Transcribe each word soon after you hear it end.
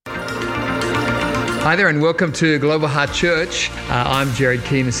Hi there and welcome to Global Heart Church. I'm Jared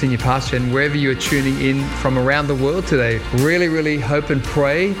Keane, the Senior Pastor, and wherever you are tuning in from around the world today, really hope and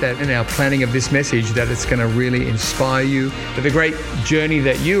pray that in our planning of this message that it's going to really inspire you for the great journey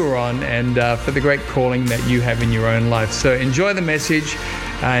that you are on and for the great calling that you have in your own life. So enjoy the message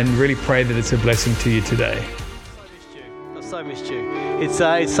and really pray that it's a blessing to you today. I've so missed you. It's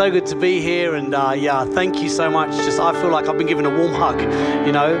so good to be here, and thank you so much. I feel like I've been given a warm hug,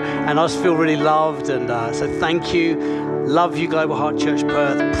 and I just feel really loved, and so thank you. Love you, Global Heart Church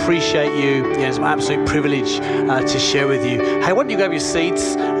Perth. Appreciate you. It's an absolute privilege to share with you. Hey, why don't you grab your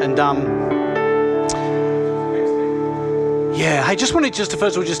seats and hey, just wanted to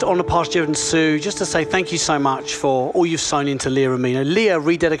first of all just honour Pastor Jared and Sue, just to say thank you so much for all you've sown into Leah and me. Leah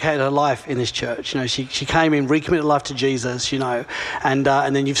rededicated her life in this church. She came in, recommitted life to Jesus, and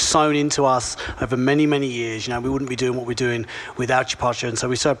then you've sown into us over many years. We wouldn't be doing what we're doing without you, Pastor. And so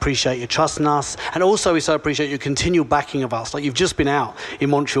we so appreciate you trusting us, and also we so appreciate your continual backing of us. Like you've just been out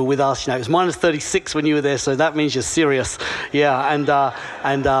in Montreal with us. It was minus 36 when you were there, so that means you're serious.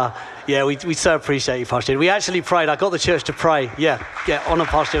 Yeah, we so appreciate you, Pastor. We actually prayed. I got the church to pray. Yeah, honour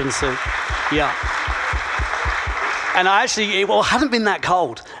Pastor and Sue. Yeah. And it hadn't been that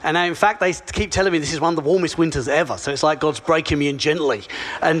cold. And in fact, they keep telling me this is one of the warmest winters ever. So it's like God's breaking me in gently.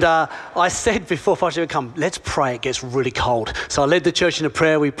 And I said before Pastor would come, let's pray, it gets really cold. So I led the church in a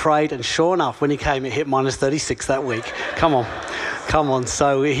prayer, we prayed, and sure enough, when he came, it hit minus 36 that week. Come on.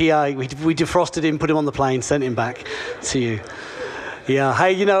 So we defrosted him, put him on the plane, sent him back to you. Yeah.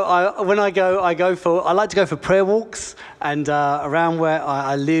 Hey, I like to go for prayer walks, and around where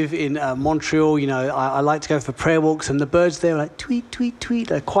I live in Montreal, I like to go for prayer walks, and the birds there are like tweet, tweet, tweet.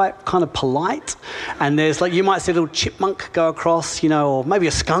 They're quite kind of polite, and there's you might see a little chipmunk go across, or maybe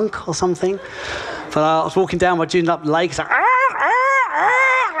a skunk or something. But I was walking down my Duned Up Lake, it's like, I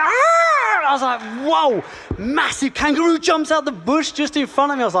was like, whoa, massive kangaroo jumps out the bush just in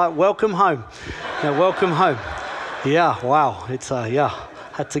front of me. I was like, welcome home. Welcome home. Yeah, wow. It's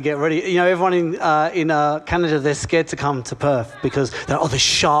had to get ready. Everyone in Canada, they're scared to come to Perth because there's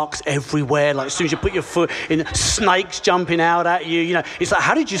sharks everywhere. Like as soon as you put your foot in, snakes jumping out at you. It's like,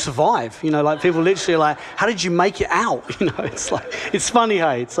 how did you survive? People literally are like, how did you make it out? It's funny,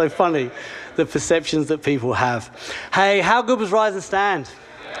 hey, it's so funny, the perceptions that people have. Hey, how good was Rise and Stand?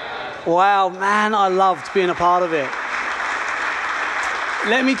 Wow, man, I loved being a part of it.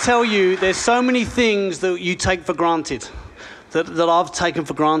 Let me tell you, there's so many things that you take for granted, that I've taken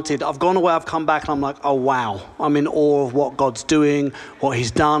for granted. I've gone away, I've come back, and I'm like, oh, wow. I'm in awe of what God's doing, what he's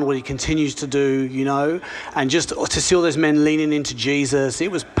done, what he continues to do, And just to see all those men leaning into Jesus,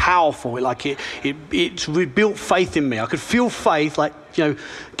 it was powerful. It rebuilt faith in me. I could feel faith,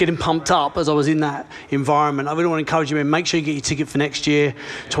 getting pumped up as I was in that environment. I really want to encourage you, make sure you get your ticket for next year,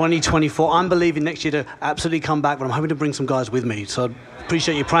 2024. I'm believing next year to absolutely come back, but I'm hoping to bring some guys with me. So I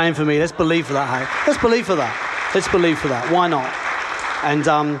appreciate you praying for me. Let's believe for that, hey? Let's believe for that. Why not? And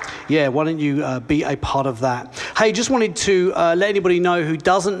why don't you be a part of that? Hey, just wanted to let anybody know who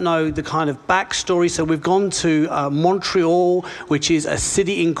doesn't know the kind of backstory. So we've gone to Montreal, which is a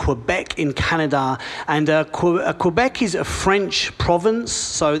city in Quebec in Canada. And Quebec is a French province.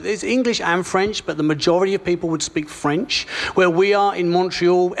 So it's English and French, but the majority of people would speak French. Where we are in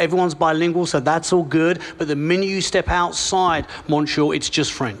Montreal, everyone's bilingual, so that's all good. But the minute you step outside Montreal, it's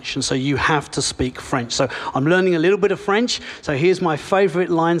just French. And so you have to speak French. So I'm learning a little bit of French. So here's my favourite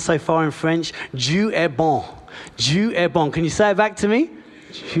line so far in French. Dieu est bon. Dieu est bon. Can you say it back to me?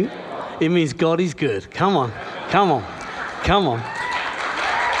 It means God is good. Come on.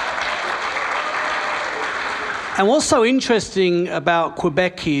 And what's so interesting about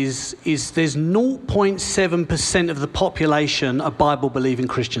Quebec is there's 0.7% of the population are Bible-believing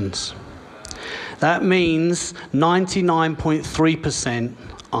Christians. That means 99.3%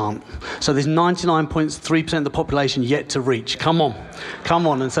 aren't. So there's 99.3% of the population yet to reach. Come on.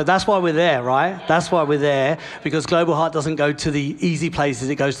 And so that's why we're there, right? That's why we're there, because Global Heart doesn't go to the easy places.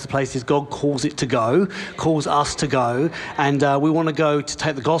 It goes to the places God calls it to go, calls us to go. And we want to go to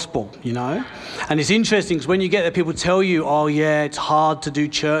take the gospel, And it's interesting because when you get there, people tell you, oh, yeah, it's hard to do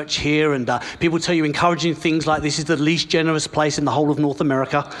church here. And people tell you encouraging things like this is the least generous place in the whole of North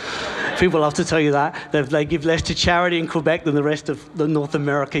America. People love to tell you that. They give less to charity in Quebec than the rest of the North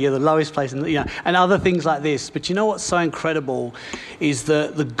America. You're the lowest place, and other things like this. But you know what's so incredible is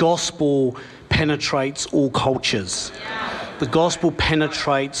that the gospel penetrates all cultures. the gospel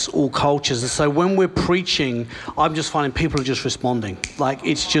penetrates all cultures. And so when we're preaching, I'm just finding people are just responding. Like,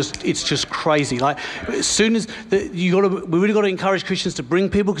 it's just crazy. Like, as soon as we really got to encourage Christians to bring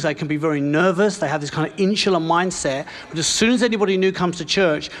people, because they can be very nervous. They have this kind of insular mindset. But as soon as anybody new comes to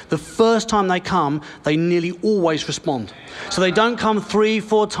church, the first time they come, they nearly always respond. So they don't come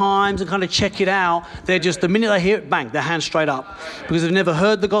 3-4 times and kind of check it out. They're just, the minute they hear it, bang, their hand straight up. Because they've never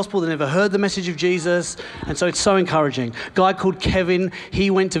heard the gospel, they've never heard the message of Jesus. And so it's so encouraging. A guy called Kevin, he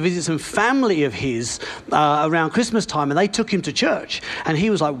went to visit some family of his around Christmas time, and they took him to church. And he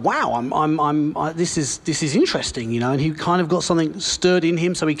was like, wow, this is interesting, you know. And he kind of got something stirred in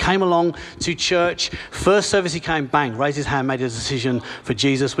him. So he came along to church. First service he came, bang, raised his hand, made a decision for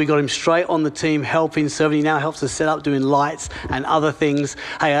Jesus. We got him straight on the team, helping, serving. He now helps us set up, doing lights and other things.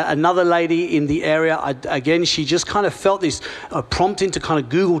 Hey, another lady in the area, again, she just kind of felt this prompting to kind of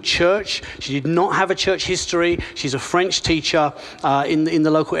Google church. She did not have a church history. She's a French teacher in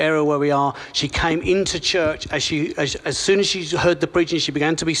the local area where we are. She came into church as soon as she heard the preaching, she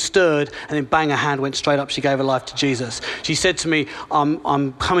began to be stirred, and then bang, her hand went straight up. She gave her life to Jesus. She said to me,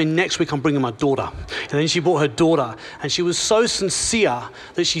 I'm coming next week, I'm bringing my daughter. And then she brought her daughter, and she was so sincere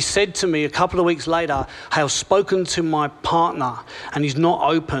that she said to me a couple of weeks later, hey, I've spoken to my partner and he's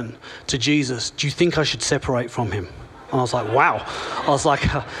not open to Jesus. Do you think I should separate from him? And I was like, wow. I was like,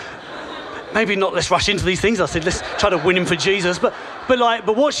 maybe not, let's rush into these things. I said, let's try to win him for Jesus. But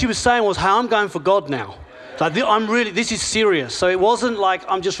what she was saying was, hey, I'm going for God now. Like, this is serious. So it wasn't like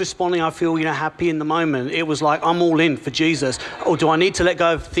I'm just responding, I feel, happy in the moment. It was like, I'm all in for Jesus. Or do I need to let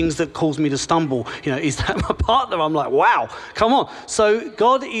go of things that cause me to stumble? Is that my partner? I'm like, wow, come on. So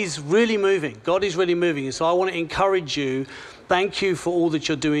God is really moving. God is really moving. And so I want to encourage you. Thank you for all that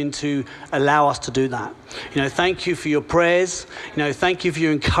you're doing to allow us to do that. Thank you for your prayers. Thank you for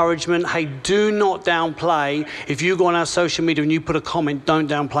your encouragement. Hey, do not downplay. If you go on our social media and you put a comment, don't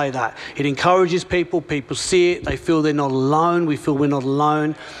downplay that. It encourages people. People see it. They feel they're not alone. We feel we're not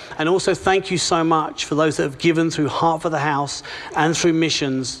alone. And also thank you so much for those that have given through Heart for the House and through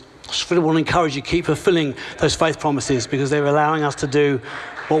missions. I just really want to encourage you, keep fulfilling those faith promises, because they're allowing us to do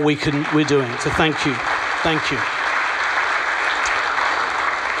what we're doing. So thank you. Thank you.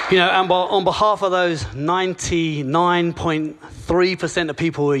 And on behalf of those 99.3% of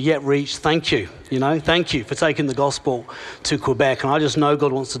people who are yet reached, thank you. Thank you for taking the gospel to Quebec. And I just know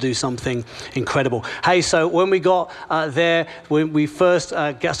God wants to do something incredible. Hey, so when we got there, when we first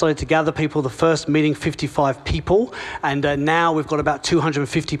started to gather people, the first meeting, 55 people. And now we've got about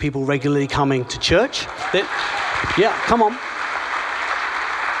 250 people regularly coming to church. Yeah, come on.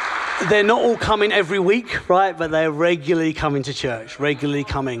 They're not all coming every week, right? But they're regularly coming to church.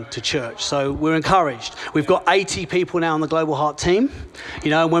 So we're encouraged. We've got 80 people now on the Global Heart team.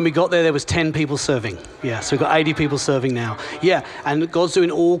 And when we got there was 10 people serving. Yeah, so we've got 80 people serving now. Yeah, and God's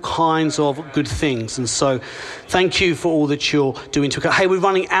doing all kinds of good things. And so thank you for all that you're doing. Hey, we're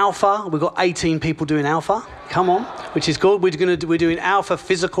running Alpha. We've got 18 people doing Alpha. Come on, which is good. We're doing Alpha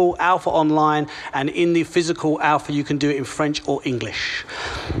physical, Alpha online, and in the physical Alpha, you can do it in French or English.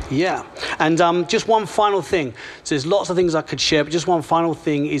 Yeah, and just one final thing. So there's lots of things I could share, but just one final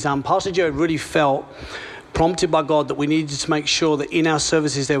thing is Pastor Joe really felt prompted by God that we needed to make sure that in our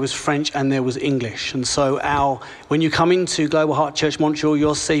services there was French and there was English. And so when you come into Global Heart Church Montreal,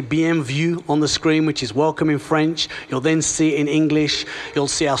 you'll see Bienvenue on the screen, which is welcome in French. You'll then see it in English. You'll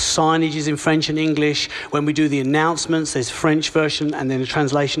see our signages in French and English. When we do the announcements, there's French version and then a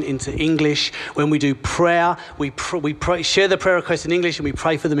translation into English. When we do prayer, we share the prayer requests in English and we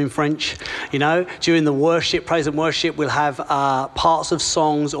pray for them in French. During the worship, praise and worship, we'll have parts of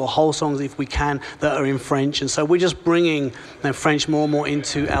songs or whole songs, if we can, that are in French. And so we're just bringing French more and more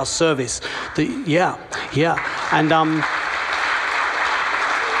into our service. And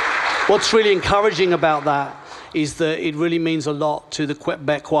what's really encouraging about that is that it really means a lot to the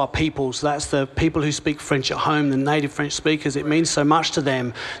Quebecois people. So that's the people who speak French at home, the native French speakers. It means so much to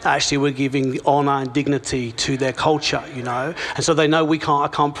them that actually we're giving honour and dignity to their culture, And so they know I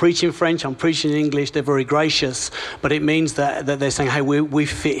can't preach in French, I'm preaching in English. They're very gracious, but it means that they're saying, hey, we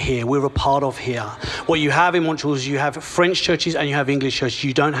fit here, we're a part of here. What you have in Montreal is you have French churches and you have English churches.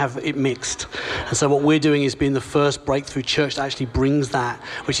 You don't have it mixed. And so what we're doing is being the first breakthrough church that actually brings that,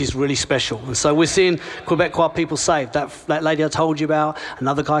 which is really special. And so we're seeing Quebecois people saved. That lady I told you about,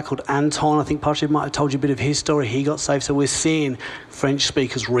 another guy called Anton, I think Patrick might have told you a bit of his story. He got saved. So we're seeing French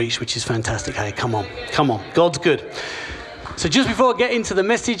speakers reach, which is fantastic. Hey, come on. God's good. So just before I get into the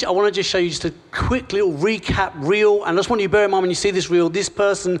message, I want to just show you just a quick little recap reel. And I just want you to bear in mind when you see this reel, this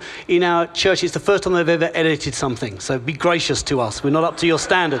person in our church, it's the first time they've ever edited something. So be gracious to us. We're not up to your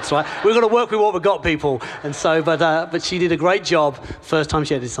standards, right? We've got to work with what we've got, people. And so, but she did a great job first time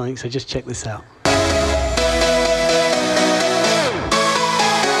she edited something. So just check this out.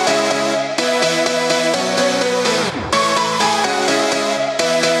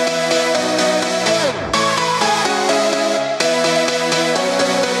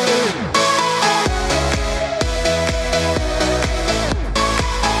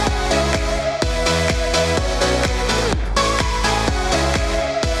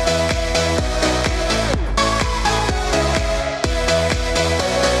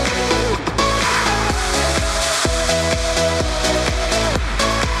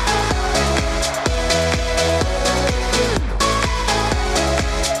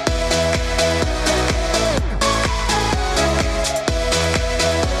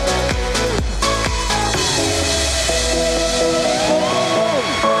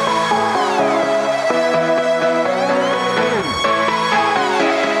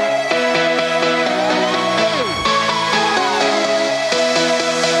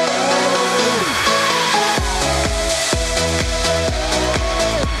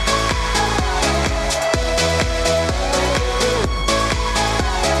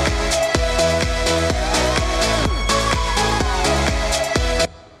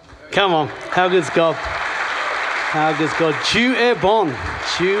 Come on, how good's God? How good's God? Dieu est bon.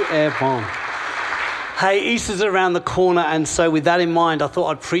 Dieu est bon. Hey, Easter's around the corner, and so with that in mind, I thought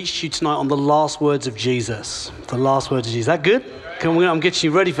I'd preach to you tonight on the last words of Jesus. The last words of Jesus. Is that good? I'm getting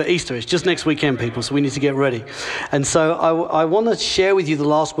you ready for Easter. It's just next weekend, people, so we need to get ready. And so I want to share with you the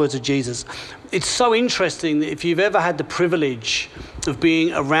last words of Jesus. It's so interesting that if you've ever had the privilege of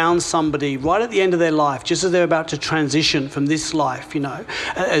being around somebody right at the end of their life, just as they're about to transition from this life,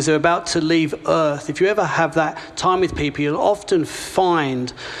 as they're about to leave earth, if you ever have that time with people, you'll often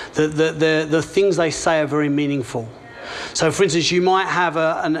find that the things they say are very meaningful. So, for instance, you might have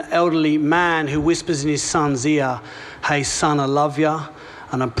an elderly man who whispers in his son's ear, "Hey, son, I love you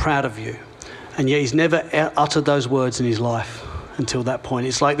and I'm proud of you." And yet he's never uttered those words in his life until that point.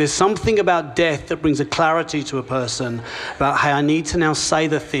 It's like there's something about death that brings a clarity to a person about, hey, I need to now say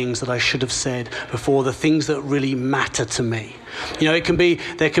the things that I should have said before, the things that really matter to me. There can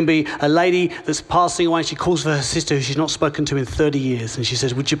be a lady that's passing away and she calls for her sister who she's not spoken to in 30 years and she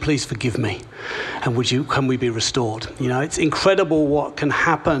says, "Would you please forgive me? And can we be restored?" It's incredible what can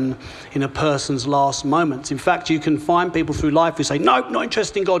happen in a person's last moments. In fact, you can find people through life who say, "No, not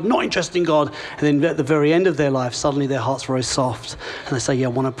interested in God, not interested in God." And then at the very end of their life, suddenly their heart's very soft. And they say, "Yeah, I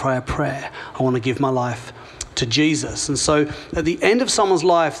want to pray a prayer. I want to give my life to Jesus." And so at the end of someone's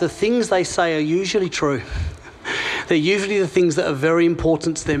life, the things they say are usually true. They're usually the things that are very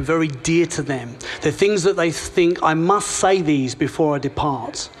important to them, very dear to them. They're things that they think, I must say these before I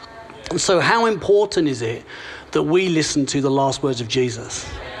depart. And so how important is it that we listen to the last words of Jesus?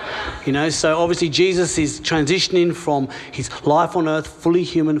 So obviously Jesus is transitioning from his life on earth, fully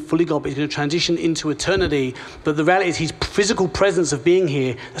human, fully God, but he's going to transition into eternity. But the reality is his physical presence of being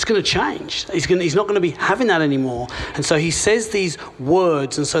here, that's going to change. He's not going to be having that anymore. And so he says these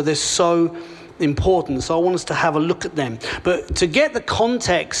words, and so they're so important. So I want us to have a look at them. But to get the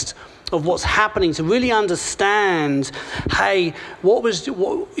context of what's happening, to really understand, hey,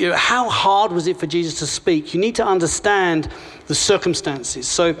 how hard was it for Jesus to speak? You need to understand the circumstances.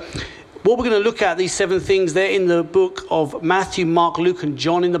 So what we're going to look at, these 7 things, they're in the book of Matthew, Mark, Luke, and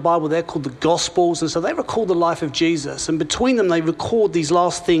John in the Bible. They're called the Gospels. And so they record the life of Jesus. And between them, they record these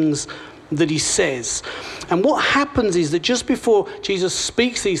last things that he says. And what happens is that just before Jesus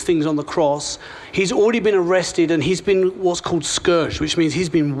speaks these things on the cross, he's already been arrested and he's been what's called scourged, which means he's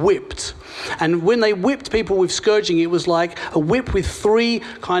been whipped. And when they whipped people with scourging, it was like a whip with 3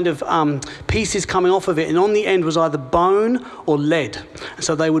 kind of pieces coming off of it. And on the end was either bone or lead. And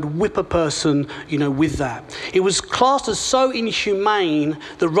so they would whip a person, with that. It was classed as so inhumane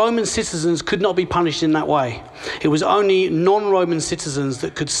that Roman citizens could not be punished in that way. It was only non-Roman citizens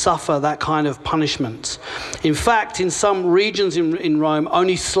that could suffer that kind of punishment. In fact, in some regions in Rome,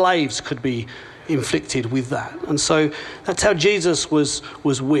 only slaves could be inflicted with that. And so that's how Jesus was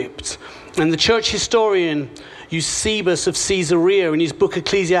whipped. And the church historian Eusebius of Caesarea, in his book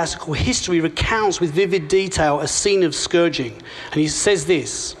Ecclesiastical History, recounts with vivid detail a scene of scourging. And he says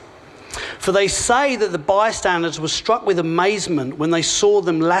this: "For they say that the bystanders were struck with amazement when they saw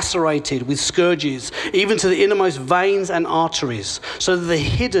them lacerated with scourges, even to the innermost veins and arteries, so that the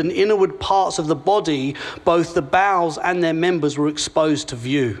hidden inward parts of the body, both the bowels and their members, were exposed to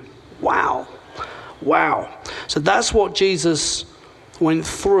view." Wow. Wow. So that's what Jesus went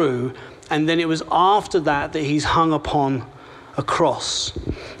through. And then it was after that he's hung upon a cross.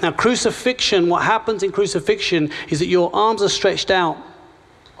 Now, crucifixion, what happens in crucifixion is that your arms are stretched out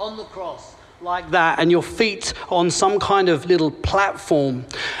on the cross like that, and your feet on some kind of little platform.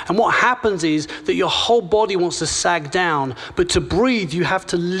 And what happens is that your whole body wants to sag down, but to breathe, you have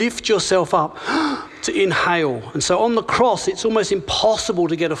to lift yourself up to inhale. And so on the cross, it's almost impossible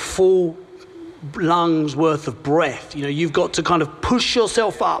to get a full lungs worth of breath. You've got to kind of push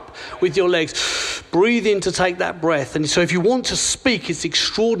yourself up with your legs, breathe in to take that breath. And so if you want to speak, it's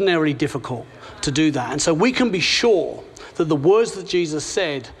extraordinarily difficult to do that. And so we can be sure that the words that Jesus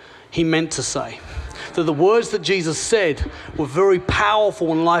said, he meant to say. That the words that Jesus said were very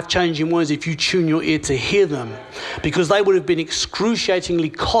powerful and life-changing words if you tune your ear to hear them, because they would have been excruciatingly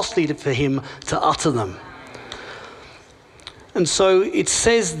costly for him to utter them. And so it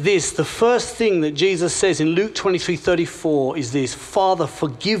says this, the first thing that Jesus says in Luke 23:34 is this: Father,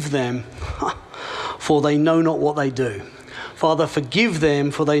 forgive them, for they know not what they do. Father, forgive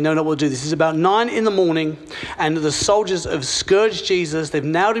them, for they know not what to do. This is about 9 a.m, and the soldiers have scourged Jesus. They've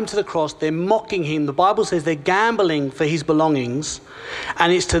nailed him to the cross. They're mocking him. The Bible says they're gambling for his belongings.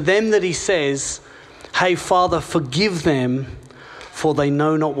 And it's to them that he says, hey, Father, forgive them, for they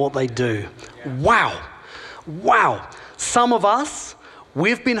know not what they do. Wow. Wow. Some of us,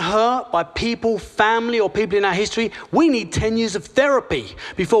 we've been hurt by people, family, or people in our history. We need 10 years of therapy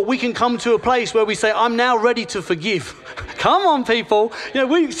before we can come to a place where we say, I'm now ready to forgive. Come on, people.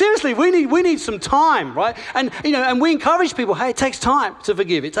 We need some time, right? And we encourage people, hey, it takes time to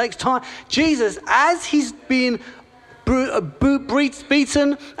forgive. It takes time. Jesus, as he's been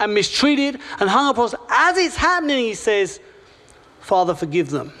beaten and mistreated and hung up on us, as it's happening, he says, Father, forgive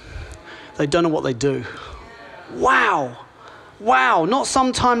them. They don't know what they do. Wow. Not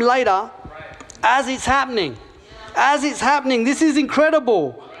sometime later, as it's happening. This is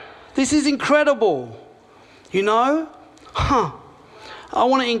incredible. I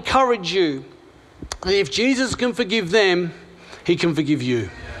want to encourage you that if Jesus can forgive them, he can forgive you.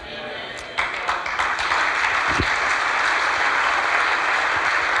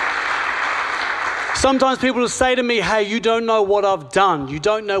 Sometimes people will say to me, hey, you don't know what I've done. You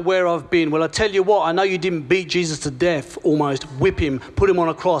don't know where I've been. Well, I tell you what, I know you didn't beat Jesus to death, almost whip him, put him on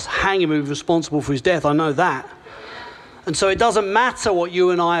a cross, hang him, and be responsible for his death. I know that. And so it doesn't matter what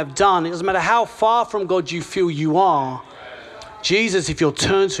you and I have done. It doesn't matter how far from God you feel you are. Jesus, if you'll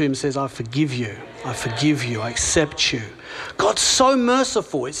turn to him, says, I forgive you. I accept you. God's so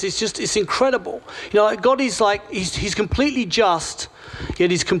merciful. It's incredible. God is he's completely just, yet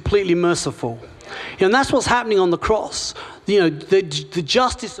he's completely merciful. And that's what's happening on the cross. The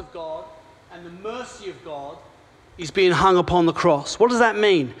justice of God and the mercy of God is being hung upon the cross. What does that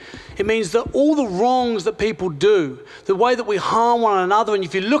mean? It means that all the wrongs that people do, the way that we harm one another, and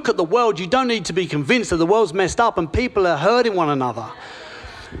if you look at the world, you don't need to be convinced that the world's messed up and people are hurting one another.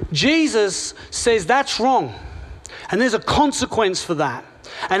 Jesus says that's wrong. And there's a consequence for that.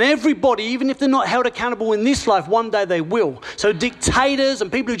 And everybody, even if they're not held accountable in this life, one day they will. So dictators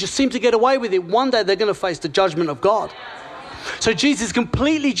and people who just seem to get away with it, one day they're going to face the judgment of God. So Jesus is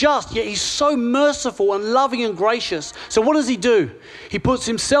completely just, yet he's so merciful and loving and gracious. So what does he do? He puts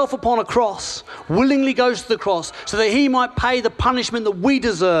himself upon a cross, willingly goes to the cross, so that he might pay the punishment that we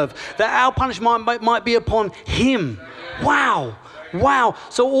deserve, that our punishment might be upon him. Wow.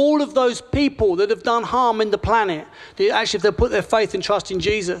 So all of those people that have done harm in the planet, actually if they put their faith and trust in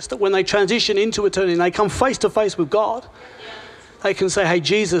Jesus, that when they transition into eternity and they come face to face with God, they can say, hey,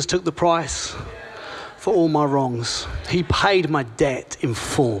 Jesus took the price for all my wrongs. He paid my debt in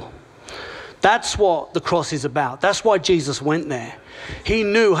full. That's what the cross is about. That's why Jesus went there. He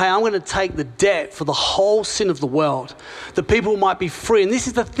knew, hey, I'm going to take the debt for the whole sin of the world, that people might be free. And this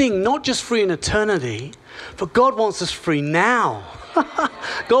is the thing, not just free in eternity, but God wants us free now.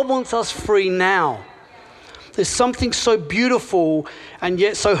 God wants us free now. There's something so beautiful and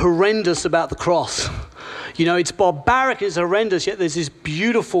yet so horrendous about the cross. It's barbaric, it's horrendous, yet there's this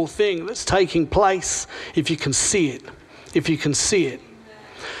beautiful thing that's taking place if you can see it.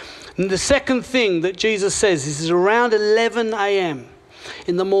 And the second thing that Jesus says, this is around 11 a.m.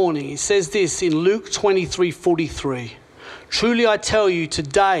 in the morning. He says this in Luke 23:43. Truly I tell you,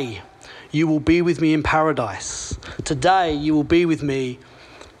 today you will be with me in paradise. Today you will be with me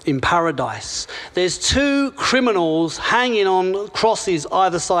in paradise. There's two criminals hanging on crosses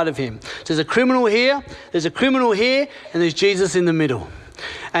either side of him. There's a criminal here, and there's Jesus in the middle.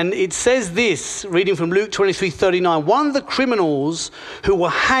 And it says this, reading from Luke 23:39, one of the criminals who were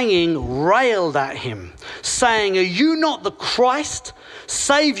hanging railed at him, saying, "Are you not the Christ?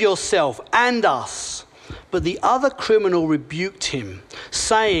 Save yourself and us." But the other criminal rebuked him,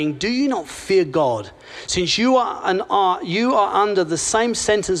 saying, "Do you not fear God, since you are under the same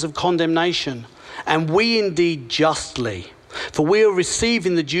sentence of condemnation, and we indeed justly? For we are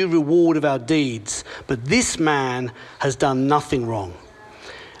receiving the due reward of our deeds, but this man has done nothing wrong."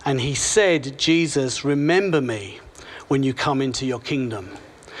 And he said, "Jesus, remember me when you come into your kingdom."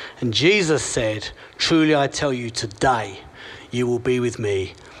 And Jesus said, "Truly I tell you, today you will be with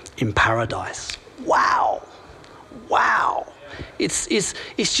me in paradise." Wow. Wow. It's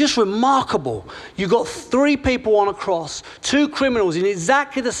just remarkable. You've got 3 people on a cross, 2 criminals in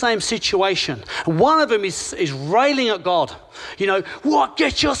exactly the same situation. And one of them is railing at God. You know, "What?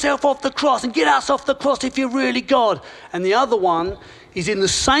 Get yourself off the cross and get us off the cross if you're really God." And the other one is in the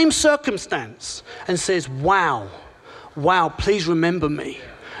same circumstance and says, wow, please remember me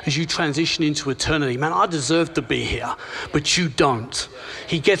as you transition into eternity. Man, I deserve to be here, but you don't.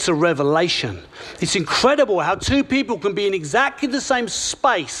 He gets a revelation. It's incredible how 2 people can be in exactly the same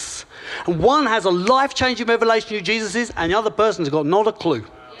space, and one has a life-changing revelation who Jesus is, and the other person's got not a clue.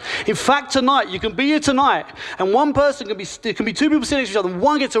 In fact, tonight, you can be here tonight, and one person there can be 2 people sitting next to each other, and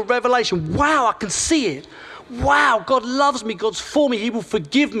one gets a revelation. Wow, I can see it. Wow, God loves me, God's for me, he will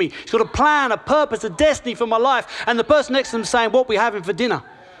forgive me. He's got a plan, a purpose, a destiny for my life. And the person next to them saying, "What we having for dinner?"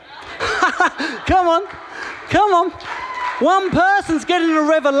 Come on. One person's getting a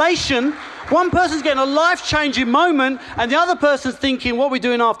revelation, one person's getting a life-changing moment, and the other person's thinking, "What are we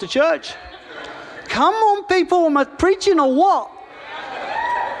doing after church?" Come on, people, am I preaching or what?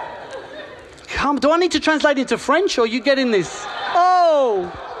 Do I need to translate into French, or are you getting this? Oh,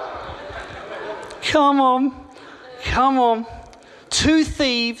 come on. 2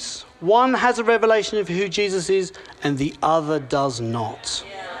 thieves, one has a revelation of who Jesus is, and the other does not.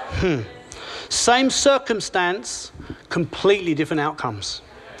 Same circumstance, completely different outcomes.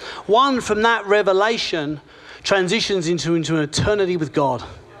 One from that revelation transitions into an eternity with God,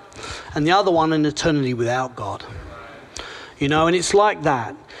 and the other one an eternity without God. You know, and it's like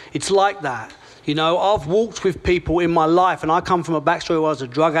that. You know, I've walked with people in my life, and I come from a backstory where I was a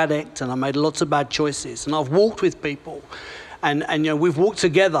drug addict and I made lots of bad choices. And I've walked with people, and you know, we've walked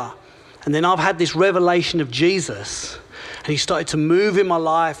together. And then I've had this revelation of Jesus, and he started to move in my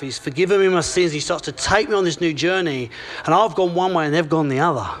life. He's forgiven me my sins. He starts to take me on this new journey, and I've gone one way and they've gone the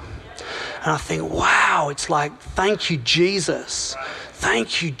other. And I think, wow, it's like, thank you, Jesus.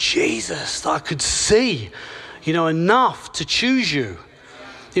 Thank you, Jesus, that I could see, you know, enough to choose you.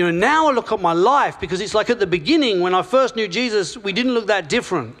 You know, now I look at my life, because it's like at the beginning when I first knew Jesus, we didn't look that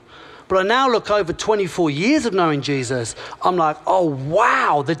different. But I now look over 24 years of knowing Jesus, I'm like, oh,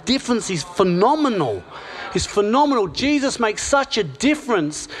 wow, the difference is phenomenal. It's phenomenal. Jesus makes such a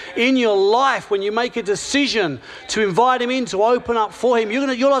difference in your life when you make a decision to invite him in, to open up for him. Your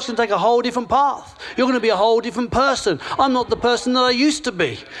life's going to take a whole different path. You're going to be a whole different person. I'm not the person that I used to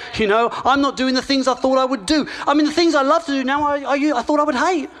be. You know, I'm not doing the things I thought I would do. I mean, the things I love to do now, I thought I would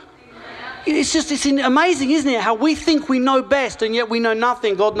hate. It's amazing, isn't it? How we think we know best, and yet we know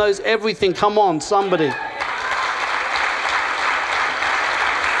nothing. God knows everything. Come on, somebody.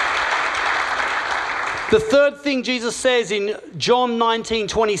 The third thing Jesus says in John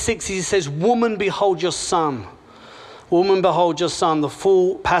 19:26, he says, "Woman, behold your son." Woman, behold your son. The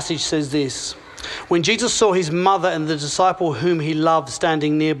full passage says this. When Jesus saw his mother and the disciple whom he loved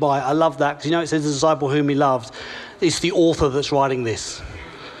standing nearby, I love that, because you know it says the disciple whom he loved. It's the author that's writing this.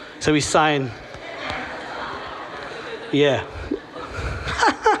 So he's saying, yeah.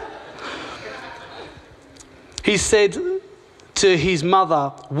 He said to his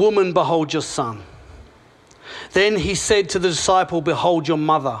mother, "Woman, behold your son." Then he said to the disciple, "Behold your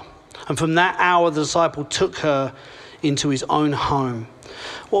mother." And from that hour, the disciple took her into his own home.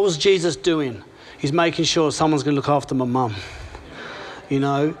 What was Jesus doing? He's making sure someone's going to look after my mum. You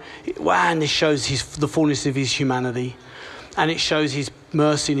know, wow, and this shows the fullness of his humanity. And it shows his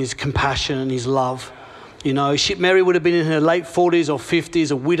mercy and his compassion and his love. You know, Mary would have been in her late 40s or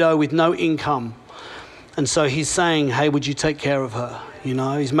 50s, a widow with no income. And so he's saying, hey, would you take care of her? You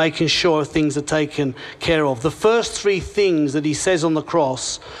know, he's making sure things are taken care of. The first 3 things that he says on the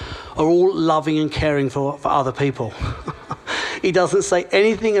cross are all loving and caring for other people. He doesn't say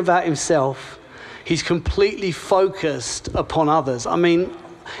anything about himself. He's completely focused upon others. I mean,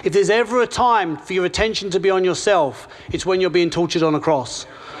 if there's ever a time for your attention to be on yourself, it's when you're being tortured on a cross.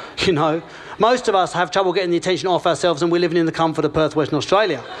 You know, most of us have trouble getting the attention off ourselves, and we're living in the comfort of Perth, Western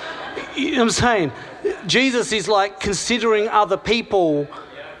Australia. You know what I'm saying? Jesus is like considering other people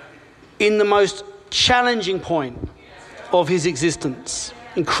in the most challenging point of his existence.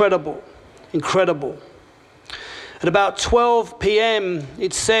 Incredible, incredible. At about 12 p.m.,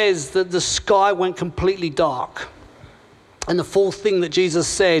 it says that the sky went completely dark. And the fourth thing that Jesus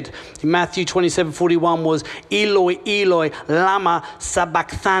said in Matthew 27:41 was, Eloi, Eloi, lama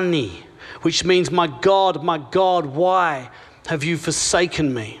sabachthani, which means, my God, why have you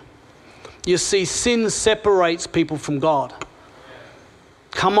forsaken me? You see, sin separates people from God.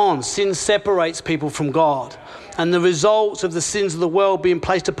 Come on, sin separates people from God. And the results of the sins of the world being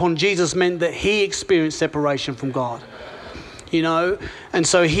placed upon Jesus meant that he experienced separation from God. You know? And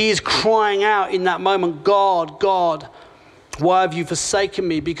so he is crying out in that moment, God, why have you forsaken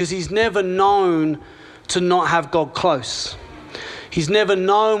me? Because he's never known to not have God close. He's never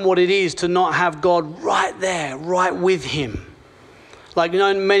known what it is to not have God right there, right with him. Like,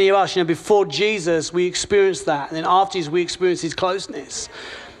 many of us, before Jesus, we experienced that. And then after Jesus, we experienced his closeness.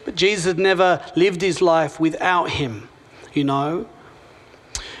 But Jesus had never lived his life without him, And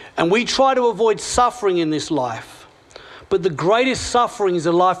we try to avoid suffering in this life. But the greatest suffering is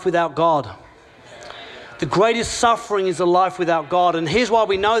a life without God. The greatest suffering is a life without God. And here's why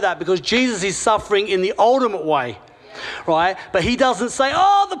we know that, because Jesus is suffering in the ultimate way, right? But he doesn't say,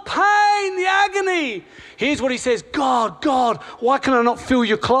 oh, the pain, the agony. Here's what he says, God, why can I not feel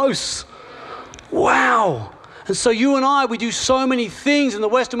you close? Wow. And so you and I, we do so many things in the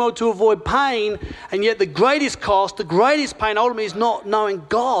Western world to avoid pain, and yet the greatest cost, the greatest pain ultimately is not knowing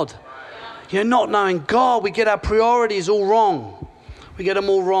God. Not knowing God, we get our priorities all wrong. We get them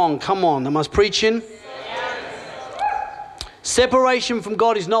all wrong. Come on, am I preaching? Separation from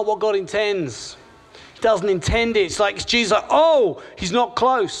God is not what God intends. He doesn't intend it. It's like Jesus, he's not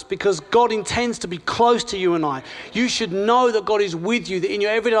close, because God intends to be close to you and I. You should know that God is with you, that in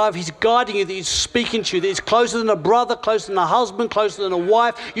your everyday life he's guiding you, that he's speaking to you, that he's closer than a brother, closer than a husband, closer than a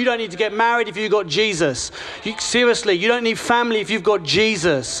wife. You don't need to get married if you've got Jesus. Seriously, you don't need family if you've got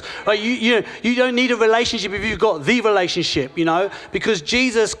Jesus. Right? You don't need a relationship if you've got the relationship, because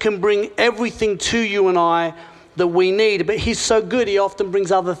Jesus can bring everything to you and I that we need. But he's so good, he often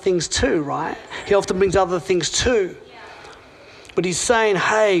brings other things too, right? He often brings other things too. But he's saying,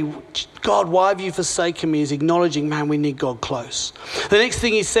 hey, God, why have you forsaken me? He's acknowledging, man, we need God close. The next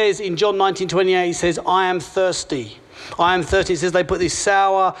thing he says in John 19:28, he says, I am thirsty. I am thirsty. It says they put this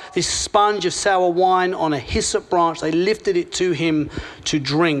sponge of sour wine on a hyssop branch. They lifted it to him to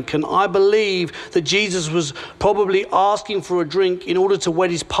drink. And I believe that Jesus was probably asking for a drink in order to wet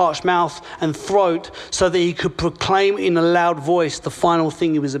his parched mouth and throat so that he could proclaim in a loud voice the final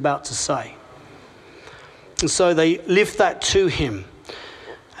thing he was about to say. And so they lift that to him.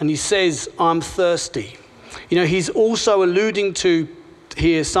 And he says, I'm thirsty. He's also alluding to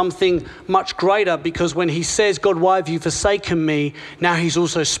here something much greater, because when he says, God, why have you forsaken me? Now he's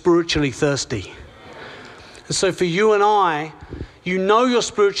also spiritually thirsty. And so for you and I, you're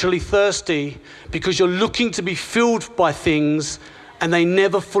spiritually thirsty because you're looking to be filled by things and they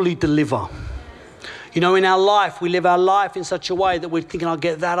never fully deliver. In our life, we live our life in such a way that we're thinking, I'll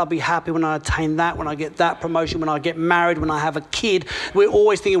get that, I'll be happy when I attain that, when I get that promotion, when I get married, when I have a kid. We're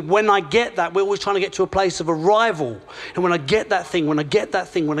always thinking, when I get that, we're always trying to get to a place of arrival. And when I get that thing, when I get that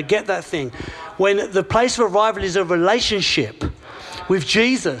thing, when I get that thing. When the place of arrival is a relationship with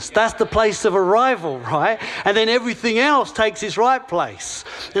Jesus, that's the place of arrival, right? And then everything else takes its right place.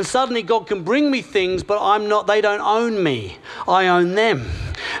 And suddenly God can bring me things, but they don't own me. I own them.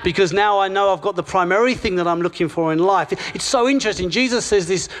 Because now I know I've got the primary thing that I'm looking for in life. It's so interesting. Jesus says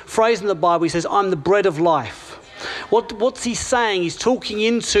this phrase in the Bible. He says, I'm the bread of life. What's he saying? He's talking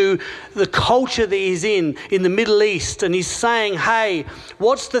into the culture that he's in the Middle East. And he's saying, hey,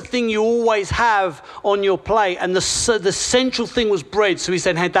 what's the thing you always have on your plate? And the central thing was bread. So he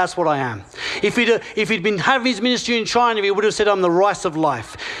said, hey, that's what I am. If he'd been having his ministry in China, he would have said, I'm the rice of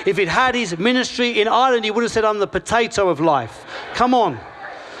life. If he'd had his ministry in Ireland, he would have said, I'm the potato of life. Come on.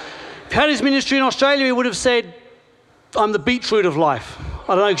 If he had his ministry in Australia, he would have said, I'm the beetroot of life.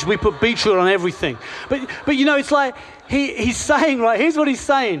 I don't know, because we put beetroot on everything. But it's like he's saying, right, here's what he's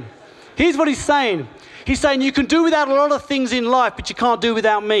saying. He's saying you can do without a lot of things in life, but you can't do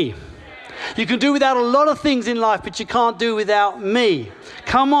without me. You can do without a lot of things in life, but you can't do without me.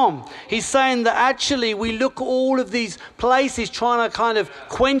 Come on. He's saying that actually we look at all of these places trying to kind of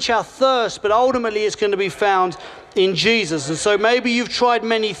quench our thirst, but ultimately it's going to be found in Jesus. And so maybe you've tried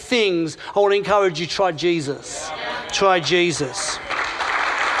many things. I want to encourage you, try Jesus. Try Jesus.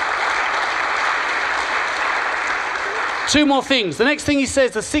 Two more things. The next thing he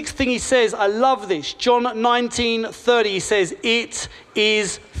says, the sixth thing he says, I love this. John 19:30, he says, it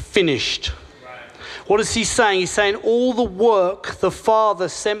is finished. What is he saying? He's saying all the work the Father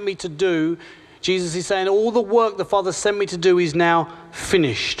sent me to do, Jesus is saying all the work the Father sent me to do is now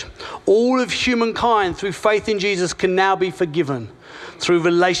finished. All of humankind through faith in Jesus can now be forgiven through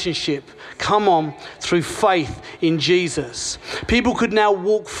relationship. Come on, through faith in Jesus. People could now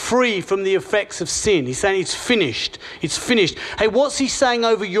walk free from the effects of sin. He's saying it's finished. It's finished. Hey, what's he saying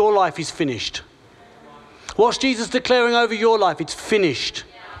over your life is finished? What's Jesus declaring over your life? It's finished.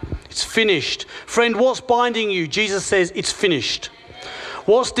 It's finished. Friend, what's binding you? Jesus says it's finished.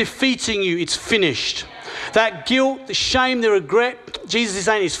 What's defeating you? It's finished. That guilt, the shame, the regret, Jesus is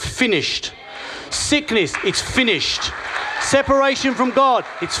saying it's finished. Sickness, it's finished. Separation from God,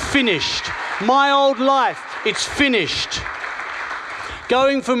 it's finished. My old life, it's finished.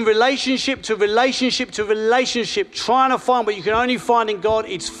 Going from relationship to relationship to relationship, trying to find what you can only find in God,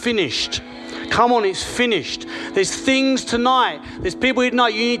 it's finished. Come on, it's finished. There's things tonight. There's people here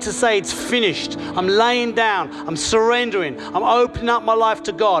tonight, you need to say it's finished. I'm laying down. I'm surrendering. I'm opening up my life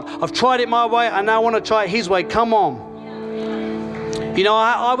to God. I've tried it my way. I now want to try it his way. Come on. You know,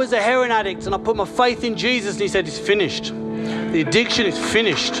 I was a heroin addict and I put my faith in Jesus and he said, it's finished. The addiction is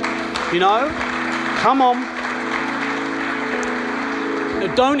finished. You know? Come on.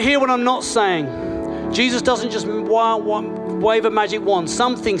 Now, don't hear what I'm not saying. Jesus doesn't just wave a magic wand.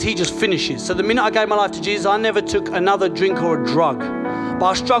 Some things he just finishes. So the minute I gave my life to Jesus, I never took another drink or a drug. But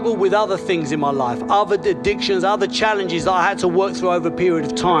I struggled with other things in my life, other addictions, other challenges that I had to work through over a period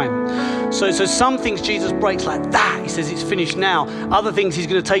of time. So some things Jesus breaks like that. He says it's finished now. Other things he's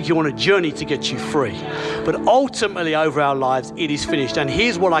going to take you on a journey to get you free. But ultimately over our lives, it is finished. And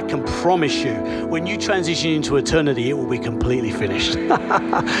here's what I can promise you. When you transition into eternity, it will be completely finished.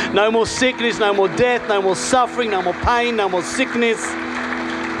 No more sickness, no more death, no more suffering, no more pain, no more sickness.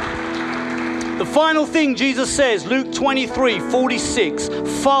 The final thing Jesus says, Luke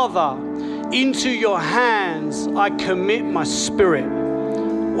 23:46, Father, into your hands I commit my spirit.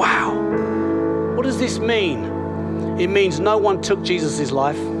 Wow. What does this mean? It means no one took Jesus'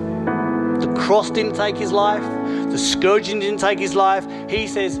 life. The cross didn't take his life. The scourging didn't take his life. He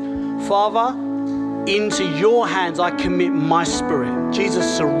says, Father, into your hands I commit my spirit. Jesus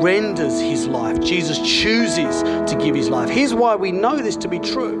surrenders his life. Jesus chooses to give his life. Here's why we know this to be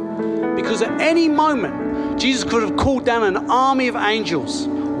true. Because at any moment, Jesus could have called down an army of angels,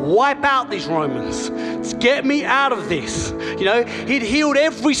 wipe out these Romans, get me out of this. You know, he'd healed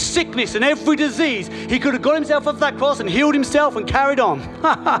every sickness and every disease. He could have got himself off that cross and healed himself and carried on.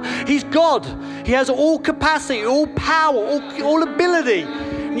 He's God. He has all capacity, all power, all ability.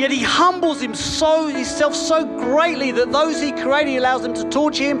 And yet he humbles himself so greatly that those he created, he allows them to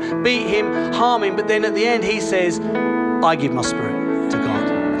torture him, beat him, harm him. But then at the end, he says, I give my spirit to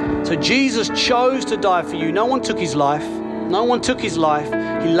God. So Jesus chose to die for you. No one took his life. No one took his life.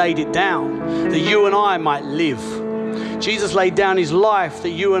 He laid it down that you and I might live. Jesus laid down his life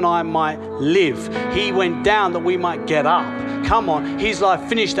that you and I might live. He went down that we might get up. Come on, his life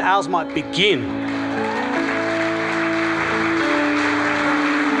finished that ours might begin.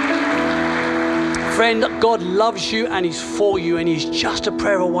 Friend, God loves you and he's for you and he's just a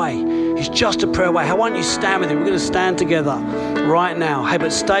prayer away. He's just a prayer away. Why don't you stand with him? We're going to stand together right now. Hey,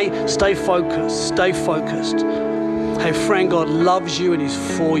 but stay focused. Stay focused. Hey, friend, God loves you and he's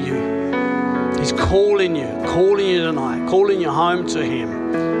for you. He's calling you tonight, calling you home to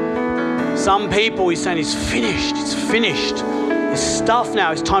him. Some people, he's saying, it's finished. It's finished. It's stuff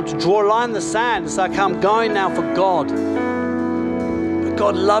now. It's time to draw a line in the sand and say, okay, I'm going now for God.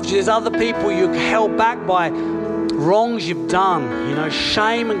 God loves you. There's other people you're held back by wrongs you've done, you know,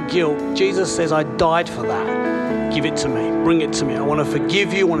 shame and guilt. Jesus says, I died for that. Give it to me. Bring it to me. I want to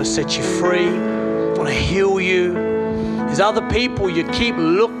forgive you. I want to set you free. I want to heal you. There's other people you keep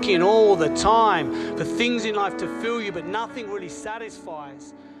looking all the time for things in life to fill you, but nothing really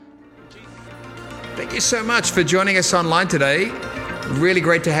satisfies. Thank you so much for joining us online today. Really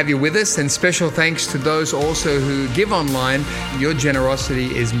great to have you with us, and special thanks to those also who give online. Your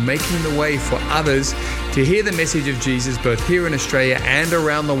generosity is making the way for others to hear the message of Jesus both here in Australia and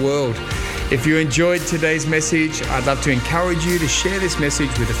around the world. If you enjoyed today's message, I'd love to encourage you to share this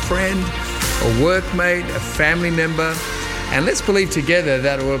message with a friend, a workmate, a family member, and let's believe together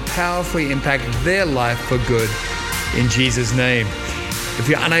that it will powerfully impact their life for good in Jesus' name. If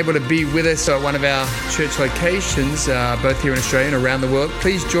you're unable to be with us at one of our church locations, both here in Australia and around the world,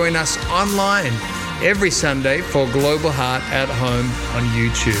 please join us online every Sunday for Global Heart at Home on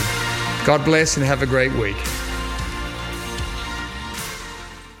YouTube. God bless and have a great week.